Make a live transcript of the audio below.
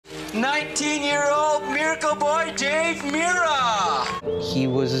19-year-old miracle boy Dave Mirra. He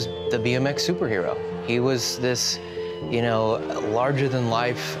was the BMX superhero. He was this, you know,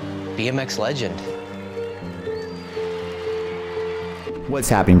 larger-than-life BMX legend. What's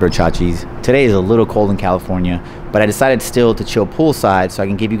happening, brochachis? Today is a little cold in California, but I decided still to chill poolside so I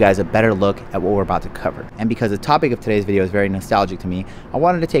can give you guys a better look at what we're about to cover. And because the topic of today's video is very nostalgic to me, I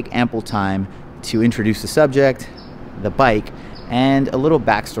wanted to take ample time to introduce the subject, the bike, and a little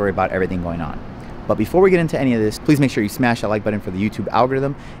backstory about everything going on. But before we get into any of this, please make sure you smash that like button for the YouTube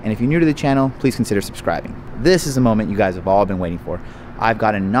algorithm, and if you're new to the channel, please consider subscribing. This is the moment you guys have all been waiting for. I've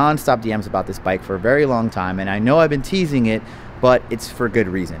gotten non-stop DMs about this bike for a very long time, and I know I've been teasing it, but it's for good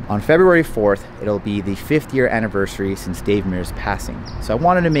reason. On February 4th, it'll be the 5th year anniversary since Dave Mirra's passing. So I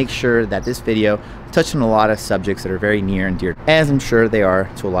wanted to make sure that this video touched on a lot of subjects that are very near and dear, as I'm sure they are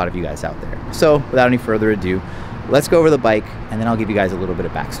to a lot of you guys out there. So without any further ado, let's go over the bike, and then I'll give you guys a little bit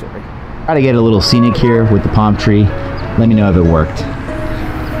of backstory. Try to get a little scenic here with the palm tree. Let me know if it worked.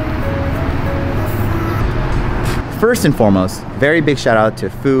 First and foremost, very big shout out to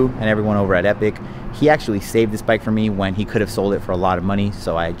Fu and everyone over at Epic. He actually saved this bike for me when he could have sold it for a lot of money,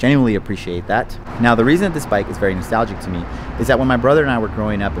 so I genuinely appreciate that. Now, the reason that this bike is very nostalgic to me is that when my brother and I were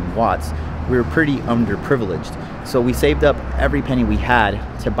growing up in Watts, we were pretty underprivileged. So we saved up every penny we had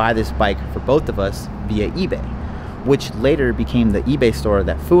to buy this bike for both of us via eBay, which later became the eBay store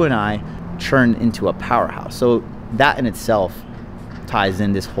that Fu and I turned into a powerhouse. So that in itself ties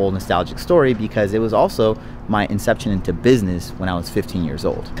in this whole nostalgic story because it was also my inception into business when I was 15 years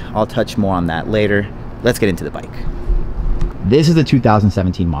old. I'll touch more on that later. Let's get into the bike. This is the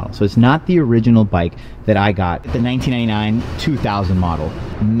 2017 model, so it's not the original bike that I got, the 1999 2000 model.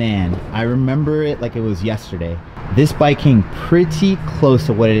 Man, I remember it like it was yesterday. This bike came pretty close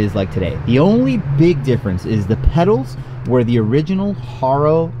to what it is like today. The only big difference is the pedals were the original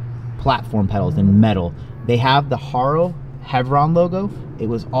Haro platform pedals in metal. They have the Haro Chevron logo. It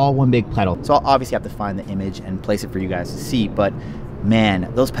was all one big pedal. So I'll obviously have to find the image and place it for you guys to see, but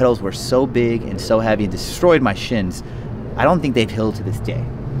man, those pedals were so big and so heavy and destroyed my shins. I don't think they've healed to this day.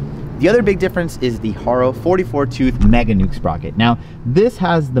 The other big difference is the Haro 44 tooth Mega Nuke sprocket. Now, this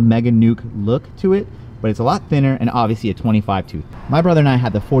has the Mega Nuke look to it, but it's a lot thinner and obviously a 25 tooth. My brother and I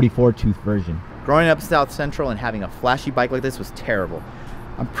had the 44 tooth version. Growing up South Central and having a flashy bike like this was terrible.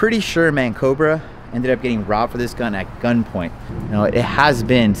 I'm pretty sure Mancuso ended up getting robbed for this gun at gunpoint. You know, it has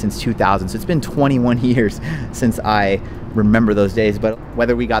been since 2000, so it's been 21 years since I remember those days, but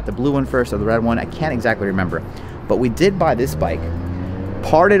whether we got the blue one first or the red one, I can't exactly remember. But we did buy this bike,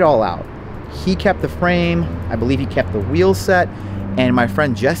 parted it all out. He kept the frame, I believe he kept the wheel set, and my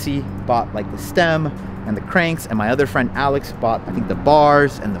friend Jesse bought like the stem and the cranks, and my other friend Alex bought, I think, the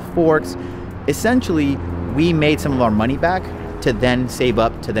bars and the forks. Essentially, we made some of our money back to then save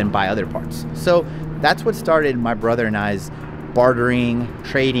up to then buy other parts. So that's what started my brother and I's bartering,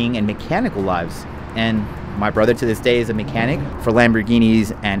 trading, and mechanical lives. And my brother to this day is a mechanic for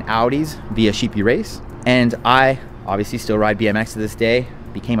Lamborghinis and Audis via Sheepy Race. And I obviously still ride BMX to this day,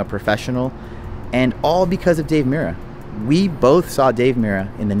 became a professional, and all because of Dave Mirra. We both saw Dave Mirra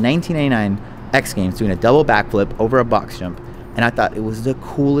in the 1999 X Games doing a double backflip over a box jump, and I thought it was the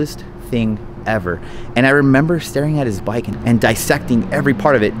coolest thing ever. And I remember staring at his bike and dissecting every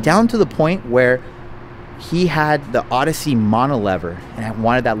part of it, down to the point where he had the Odyssey mono lever, and I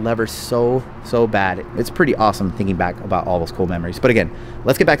wanted that lever so bad. It's pretty awesome thinking back about all those cool memories. But again,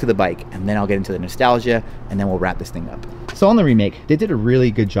 let's get back to the bike, and then I'll get into the nostalgia, and then we'll wrap this thing up. So on the remake, they did a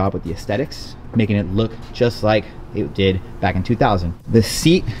really good job with the aesthetics, making it look just like it did back in 2000. The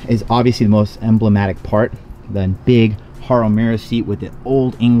seat is obviously the most emblematic part, the big Haro Mirra seat with the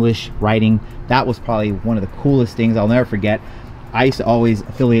old English writing. That was probably one of the coolest things I'll never forget. I used to always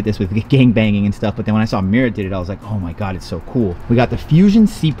affiliate this with gang banging and stuff, but then when I saw Mirra did it, I was like, oh my god, it's so cool. We got the Fusion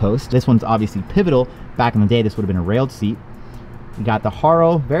seat post. This one's obviously pivotal. Back in the day, this would have been a railed seat. We got the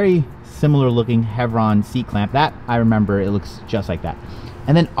Haro, very similar looking Chevron seat clamp. That, I remember, it looks just like that.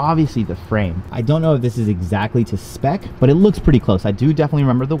 And then obviously the frame. I don't know if this is exactly to spec, but it looks pretty close. I do definitely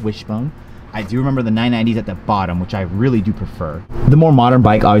remember the wishbone. I do remember the 990s at the bottom, which I really do prefer. The more modern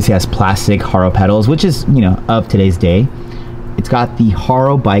bike obviously has plastic Haro pedals, which is, you know, of today's day. It's got the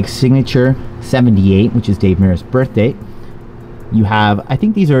Haro bike signature 78, which is Dave Mirra's birth date. You have, I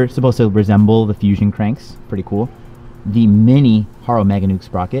think these are supposed to resemble the Fusion cranks, pretty cool. The mini Haro Mega Nuke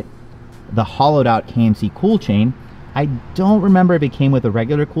sprocket. The hollowed out KMC cool chain. I don't remember if it came with a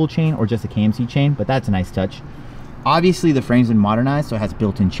regular cool chain or just a KMC chain, but that's a nice touch. Obviously the frame's been modernized, so it has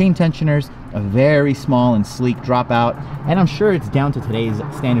built-in chain tensioners, a very small and sleek dropout, and I'm sure it's down to today's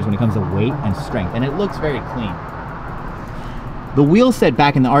standards when it comes to weight and strength, and it looks very clean. The wheel set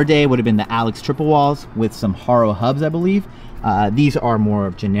back in our day would have been the Alex triple walls with some Haro hubs, I believe. These are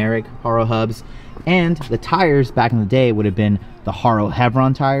more generic Haro hubs. And the tires back in the day would have been the Haro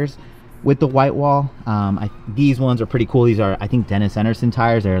Hevron tires with the white wall. These ones are pretty cool. These are, I think, Dennis Anderson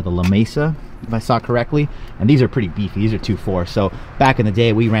tires. They're the La Mesa, if I saw correctly. And these are pretty beefy. These are 2.4. So back in the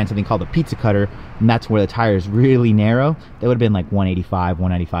day, we ran something called the pizza cutter, and that's where the tires really narrow. They would have been like 185,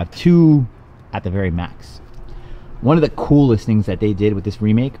 195, 2 at the very max. One of the coolest things that they did with this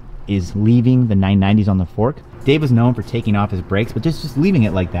remake is leaving the 990s on the fork. Dave was known for taking off his brakes, but just leaving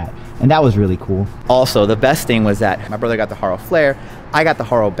it like that. And that was really cool. Also, the best thing was that my brother got the Haro Flare, I got the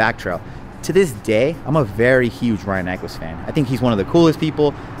Haro Back Trail. To this day, I'm a very huge Ryan Nyquist fan. I think he's one of the coolest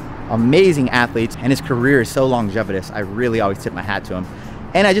people, amazing athletes, and his career is so longevitous. I really always tip my hat to him.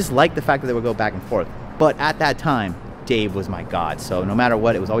 And I just like the fact that they would go back and forth. But at that time, Dave was my god. So no matter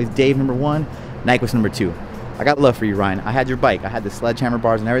what, it was always Dave number 1, Nyquist number 2. I got love for you, Ryan. I had your bike. I had the sledgehammer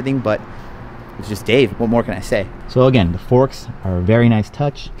bars and everything, but it's just Dave. What more can I say? So again, the forks are a very nice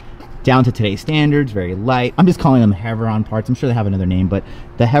touch. Down to today's standards, very light. I'm just calling them Hevron parts. I'm sure they have another name, but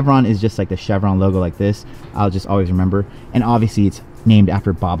the Hevron is just like the Chevron logo like this. I'll just always remember. And obviously it's named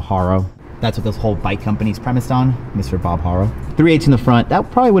after Bob Haro. That's what this whole bike company's premised on, Mr. Bob Haro. 3/8 in the front.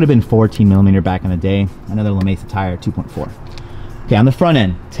 That probably would have been 14mm back in the day. Another La Mesa tire, 2.4. Okay, on the front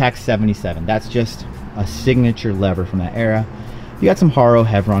end, Tex 77. That's just a signature lever from that era. You got some Haro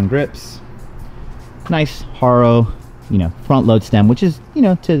Hevron grips. Nice Haro, you know, front load stem, which is, you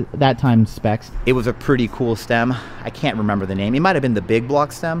know, to that time specs. It was a pretty cool stem. I can't remember the name. It might have been the Big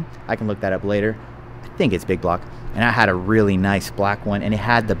Block stem. I can look that up later. I think it's Big Block. And I had a really nice black one, and it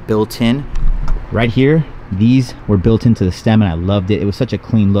had the built-in right here. These were built into the stem, and I loved it. It was such a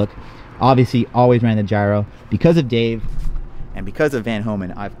clean look. Obviously, always ran the gyro. Because of Dave and because of Van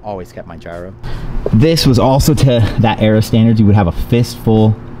Homan, I've always kept my gyro. This was also to that era standards. You would have a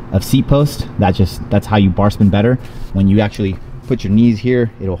fistful of seat post. That's how you bar spin better. When you actually put your knees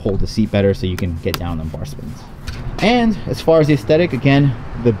here, it'll hold the seat better so you can get down on bar spins. And as far as the aesthetic, again,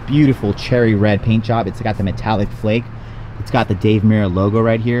 the beautiful cherry red paint job. It's got the metallic flake. It's got the Dave Mirra logo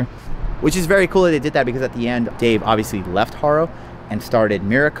right here, which is very cool that they did that, because at the end, Dave obviously left Haro and started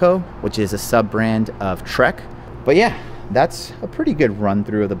Mirra, which is a sub-brand of Trek. But yeah, that's a pretty good run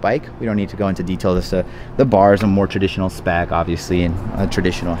through of the bike. We don't need to go into detail as to the bars, a more traditional spec, obviously, and a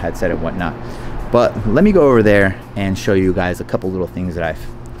traditional headset and whatnot. But let me go over there and show you guys a couple little things that I've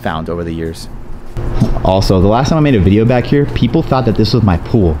found over the years. Also, the last time I made a video back here, people thought that this was my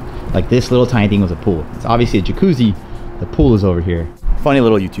pool. Like, this little tiny thing was a pool. It's obviously a jacuzzi. The pool is over here. Funny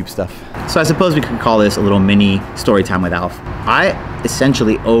little YouTube stuff. So I suppose we could call this a little mini story time with Alf. I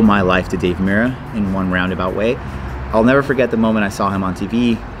essentially owe my life to Dave Mirra in one roundabout way. I'll never forget the moment I saw him on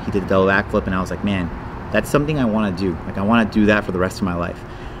TV. He did the double backflip, and I was like, man, that's something I want to do. Like, I want to do that for the rest of my life.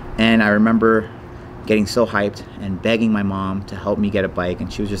 And I remember getting so hyped and begging my mom to help me get a bike,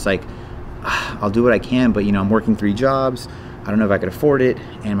 and she was just like, I'll do what I can, but you know, I'm working 3 jobs. I don't know if I could afford it.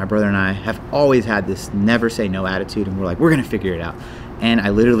 And my brother and I have always had this never say no attitude, and we're like, we're gonna figure it out. And I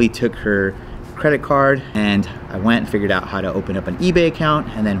literally took her credit card and I went and figured out how to open up an eBay account,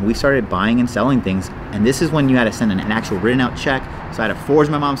 and then we started buying and selling things. And this is when you had to send an actual written out check, so I had to forge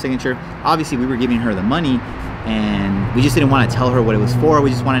my mom's signature. Obviously we were giving her the money, and we just didn't want to tell her what it was for.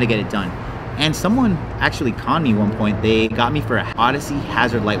 We just wanted to get it done. And someone actually conned me one point. They got me for a Odyssey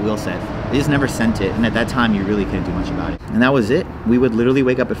Hazard Light wheel set. They just never sent it, and at that time you really couldn't do much about it. And that was it. We would literally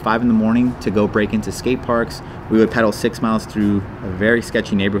wake up at 5 in the morning to go break into skate parks. We would pedal 6 miles through a very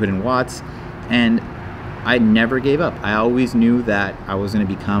sketchy neighborhood in Watts, and I never gave up. I always knew that I was gonna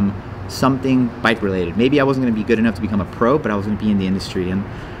become something bike related. Maybe I wasn't gonna be good enough to become a pro, but I was gonna be in the industry, and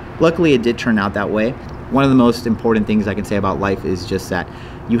luckily it did turn out that way. One of the most important things I can say about life is just that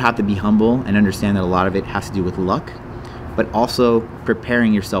you have to be humble and understand that a lot of it has to do with luck, but also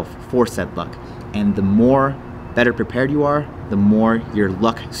preparing yourself for said luck. And the more better prepared you are, the more your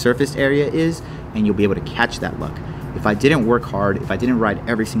luck surface area is, and you'll be able to catch that luck. If I didn't work hard, if I didn't ride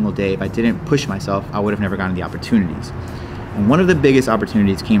every single day, if I didn't push myself, I would have never gotten the opportunities. And one of the biggest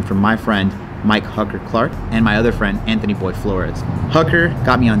opportunities came from my friend, Mike Hucker Clark, and my other friend, Anthony Boy Flores. Hucker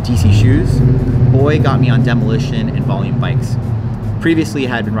got me on DC shoes. Boy got me on demolition and volume bikes. Previously,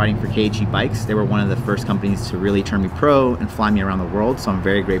 I had been riding for KHE bikes. They were one of the first companies to really turn me pro and fly me around the world, so I'm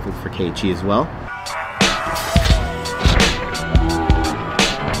very grateful for KHE as well.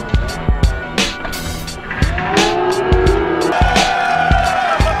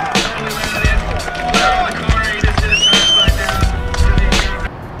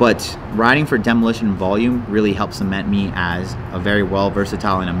 But riding for demolition and volume really helped cement me as a very well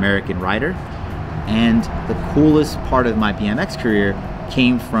versatile and American rider. And the coolest part of my BMX career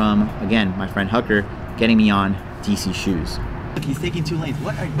came from, again, my friend Hucker getting me on DC shoes. He's taking 2 lanes.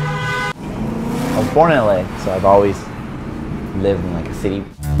 What are you? I was born in LA, so I've always lived in like a city.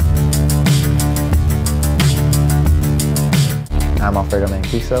 I'm Alfredo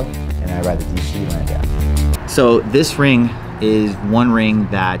Mancuso, and I ride the DC when I get. So this ring is one ring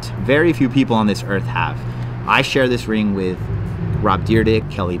that very few people on this earth have. I share this ring with Rob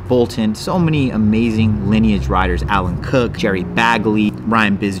Dyrdek, Kelly Bolton, so many amazing lineage riders, Alan Cook, Jerry Bagley,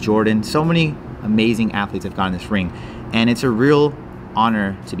 Ryan Biz Jordan, so many amazing athletes have gotten this ring. And it's a real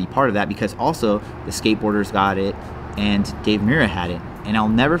honor to be part of that because also the skateboarders got it and Dave Mirra had it. And I'll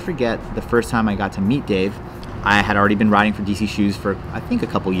never forget the first time I got to meet Dave. I had already been riding for DC shoes for I think a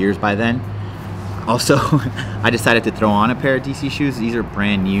couple years by then. Also, I decided to throw on a pair of DC shoes. These are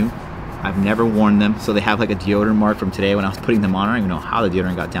brand new. I've never worn them, so they have like a deodorant mark from today when I was putting them on. I don't even know how the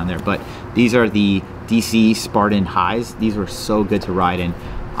deodorant got down there, but these are the DC Spartan Highs. These were so good to ride in.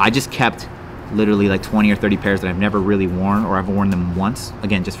 I just kept literally like 20 or 30 pairs that I've never really worn, or I've worn them once,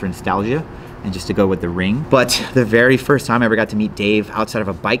 again, just for nostalgia and just to go with the ring. But the very first time I ever got to meet Dave outside of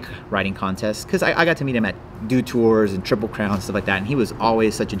a bike riding contest, because I got to meet him at Dew Tours and Triple Crown and stuff like that, and he was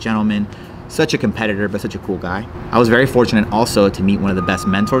always such a gentleman, such a competitor, but such a cool guy. I was very fortunate also to meet one of the best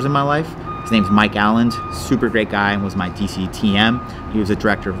mentors in my life. His name's Mike Allen, super great guy, and was my DC TM. He was a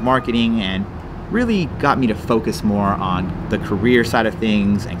director of marketing and really got me to focus more on the career side of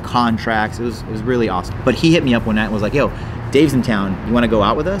things and contracts. It was really awesome. But he hit me up one night and was like, yo, Dave's in town, you wanna go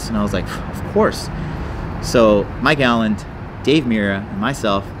out with us? And I was like, of course. So Mike Allen, Dave Mirra, and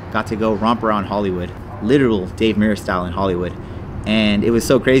myself got to go romp around Hollywood, literal Dave Mirra style in Hollywood. And it was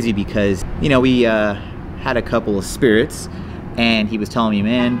so crazy because, you know, we had a couple of spirits and he was telling me,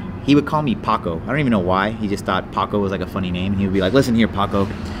 man, he would call me Paco. I don't even know why. He just thought Paco was like a funny name. He would be like, listen here, Paco.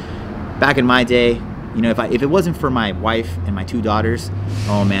 Back in my day, you know, if it wasn't for my wife and my 2 daughters,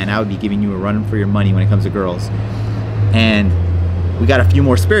 oh man, I would be giving you a run for your money when it comes to girls. And we got a few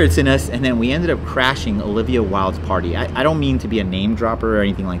more spirits in us, and then we ended up crashing Olivia Wilde's party. I don't mean to be a name dropper or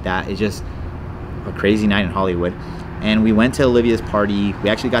anything like that. It's just a crazy night in Hollywood. And we went to Olivia's party. We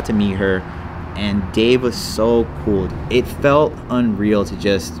actually got to meet her, and Dave was so cool. It felt unreal to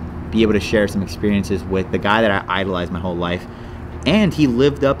just be able to share some experiences with the guy that I idolized my whole life. And he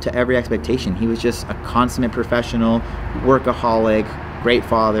lived up to every expectation. He was just a consummate professional, workaholic, great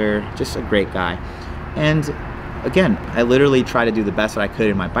father, just a great guy. And again, I literally try to do the best that I could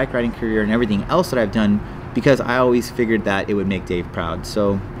in my bike riding career and everything else that I've done because I always figured that it would make Dave proud.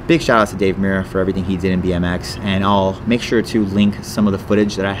 So big shout out to Dave Mirra for everything he did in BMX, and I'll make sure to link some of the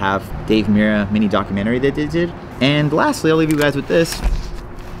footage that I have, Dave Mirra mini documentary that they did. And lastly, I'll leave you guys with this.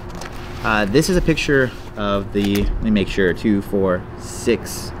 This is a picture of the, let me make sure, 2, 4,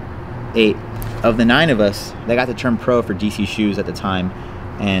 6, 8 of the 9 of us that got to turn pro for DC shoes at the time.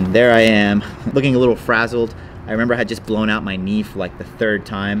 And there I am, looking a little frazzled. I remember I had just blown out my knee for like the 3rd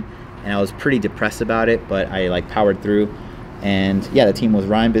time, and I was pretty depressed about it, but I like powered through. And yeah, the team was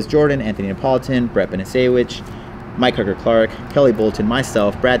Ryan Biz Jordan, Anthony Napolitan, Brett Benesewicz, Mike Hugger Clark, Kelly Bolton,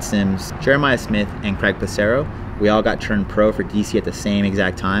 myself, Brad Sims, Jeremiah Smith, and Craig Passero. We all got turned pro for DC at the same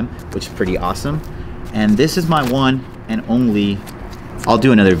exact time, which is pretty awesome. And this is my one and only, I'll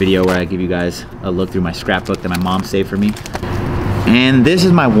do another video where I give you guys a look through my scrapbook that my mom saved for me. And this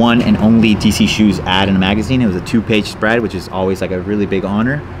is my one and only DC Shoes ad in a magazine. It was a 2-page spread, which is always like a really big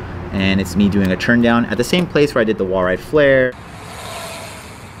honor. And it's me doing a turn down at the same place where I did the wall ride flare.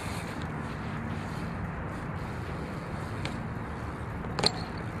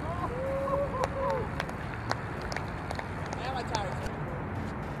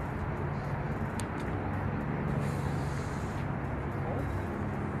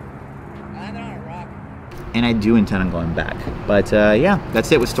 And I do intend on going back. But yeah,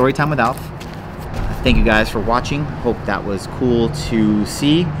 that's it with Storytime with Alf. Thank you guys for watching. Hope that was cool to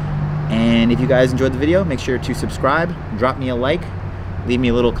see. And if you guys enjoyed the video, make sure to subscribe, drop me a like, leave me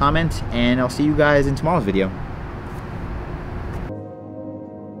a little comment, and I'll see you guys in tomorrow's video.